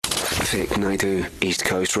Vic Naidoo, East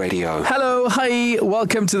Coast Radio. Hello, hi,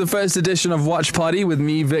 welcome to the first edition of Watch Party with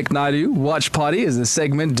me, Vic Naidoo. Watch Party is a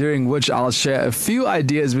segment during which I'll share a few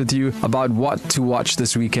ideas with you about what to watch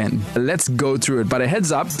this weekend. Let's go through it. But a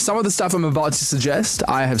heads up, some of the stuff I'm about to suggest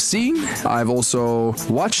I have seen, I've also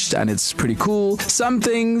watched, and it's pretty cool. Some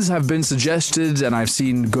things have been suggested and I've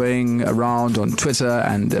seen going around on Twitter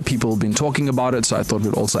and people have been talking about it, so I thought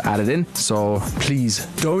we'd also add it in. So please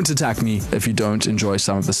don't attack me if you don't enjoy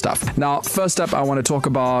some of the stuff. Now, first up I want to talk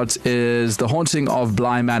about is The Haunting of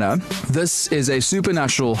Bly Manor. This is a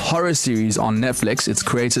supernatural horror series on Netflix. It's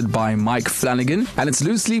created by Mike Flanagan and it's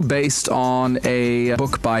loosely based on a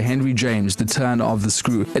book by Henry James, The Turn of the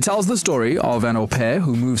Screw. It tells the story of an au pair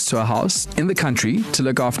who moves to a house in the country to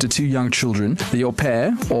look after two young children. The au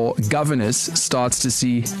pair, or governess, starts to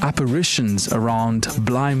see apparitions around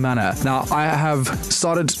Bly Manor. Now, I have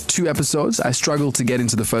started 2 episodes. I struggled to get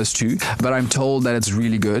into the first 2, but I'm told that it's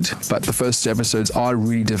really good. But the first 2 episodes are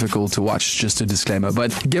really difficult to watch, just a disclaimer,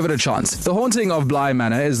 but give it a chance. The Haunting of Bly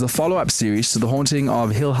Manor is the follow-up series to The Haunting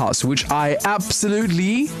of Hill House, which I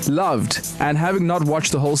absolutely loved. And having not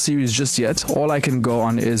watched the whole series just yet, all I can go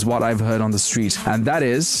on is what I've heard on the street. And that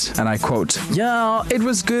is, and I quote, "Yeah, it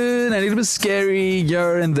was good and it was scary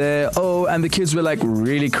here and there. Oh, and the kids were like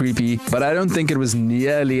really creepy, but I don't think it was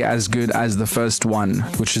nearly as good as the first one,"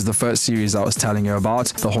 which is the first series I was telling you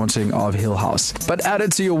about, The Haunting of Hill House. But add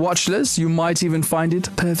it to your watch list, you might even find it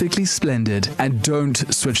perfectly splendid. And don't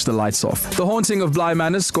switch the lights off. The Haunting of Bly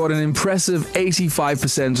Manor scored an impressive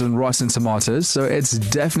 85% on Rotten Tomatoes, so it's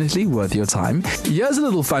definitely worth your time. Here's a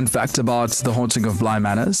little fun fact about The Haunting of Bly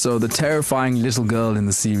Manor. So the terrifying little girl in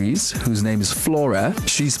the series, whose name is Flora,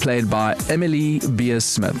 she's played by Emily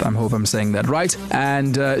Beer-Smith. I hope I'm saying that right.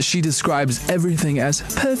 And she describes everything as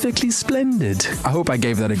perfectly splendid. I hope I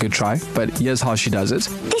gave that a good try, but here's how she does it.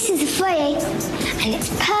 This is the foyer, and it's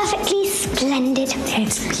perfectly splendid.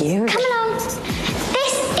 It's beautiful. Come along.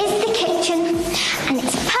 This is the kitchen, and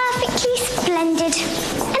it's perfectly splendid.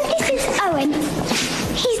 And this is Owen.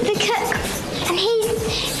 He's the cook, and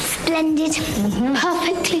he's splendid.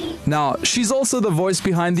 Perfectly. Now, she's also the voice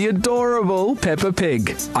behind the adorable Peppa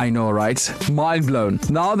Pig. I know, right? Mind blown.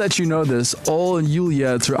 Now that you know this, all you'll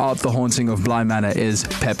hear throughout The Haunting of Bly Manor is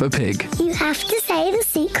Peppa Pig. You have to say the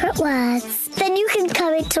secret words. Then you can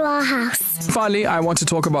come into our house. Finally, I want to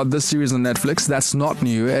talk about this series on Netflix. That's not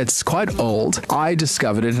new. It's quite old. I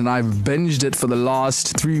discovered it and I've binged it for the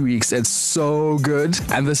last 3 weeks. It's so good.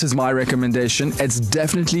 And this is my recommendation. It's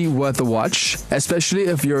definitely worth a watch, especially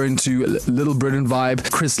if you're into Little Britain vibe,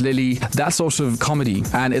 Chris Lilly, that sort of comedy.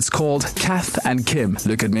 And it's called Kath and Kim.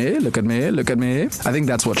 Look at me, look at me, look at me. I think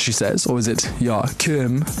that's what she says. Or is it, yeah,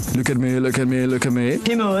 Kim, look at me, look at me, look at me.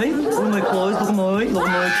 Kim, look at my clothes, look at me, look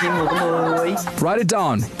at me, Kim, look at me. Write it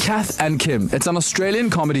down. Kath and Kim. It's an Australian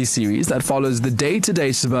comedy series that follows the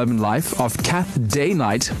day-to-day suburban life of Kath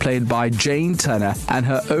Day-Night, played by Jane Turner, and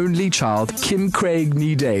her only child, Kim Craig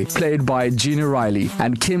Needay, played by Gina Riley,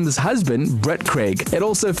 and Kim's husband, Brett Craig. It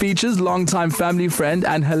also features longtime family friend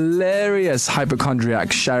and hilarious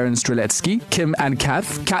hypochondriac Sharon Streletsky. Kim and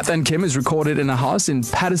Kath. Kath and Kim is recorded in a house in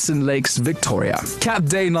Patterson Lakes, Victoria. Kath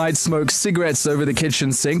Day-Night smokes cigarettes over the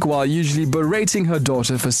kitchen sink while usually berating her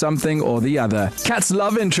daughter for something or the other. Kath's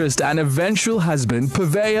love interest and eventual husband,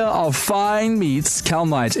 purveyor of fine meats, Cal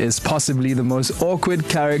Knight, is possibly the most awkward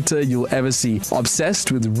character you'll ever see.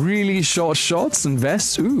 Obsessed with really short shorts and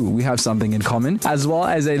vests, ooh, we have something in common, as well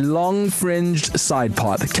as a long fringed side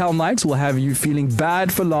part. Cal Knight will have you feeling bad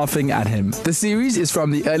for laughing at him. The series is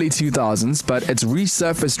from the early 2000s, but it's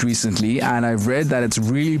resurfaced recently, and I've read that it's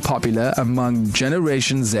really popular among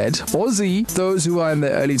Generation Z or Z, those who are in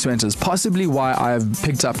their early 20s, possibly why I've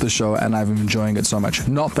picked up the show and I'm enjoying it so much.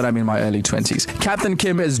 Not that I'm in my early 20s. Kath and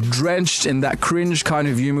Kim is drenched in that cringe kind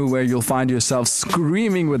of humor where you'll find yourself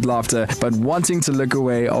screaming with laughter, but wanting to look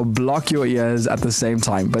away or block your ears at the same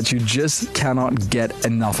time, but you just cannot get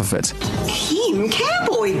enough of it. Kim,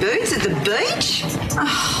 cowboy boots at the beach?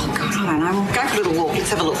 Oh, God, I don't know. We'll go for a little walk. Let's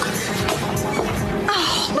have a look.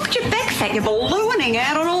 Oh, look at your back fat. You're ballooning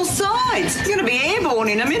out on all sides. You're going to be airborne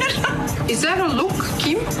in a minute. Is that a look,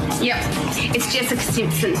 Kim? Yep, it's Jessica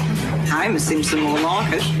Simpson. Homer Simpson more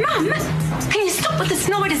like it. Mum, can you stop with the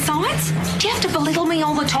snide asides? Do you have to belittle me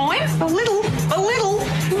all the time? A little.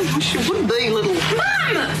 She wouldn't be little.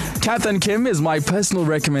 Mum! Kath and Kim is my personal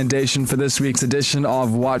recommendation for this week's edition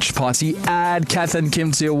of Watch Party. Add Kath and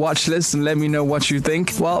Kim to your watch list and let me know what you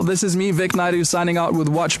think. Well, this is me, Vic Naidoo, signing out with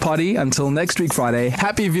Watch Party. Until next week, Friday.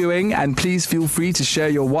 Happy viewing, and please feel free to share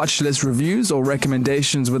your watch list reviews or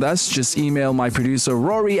recommendations with us. Just email my producer,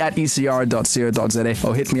 rory@ecr.co.za,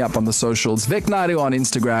 or hit me up on the socials, Vic Naidoo on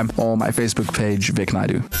Instagram, or my Facebook page, Vic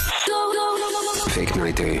Naidoo. Vic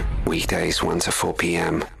Naidoo, weekdays 1 to 4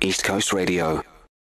 p.m. East Coast Radio.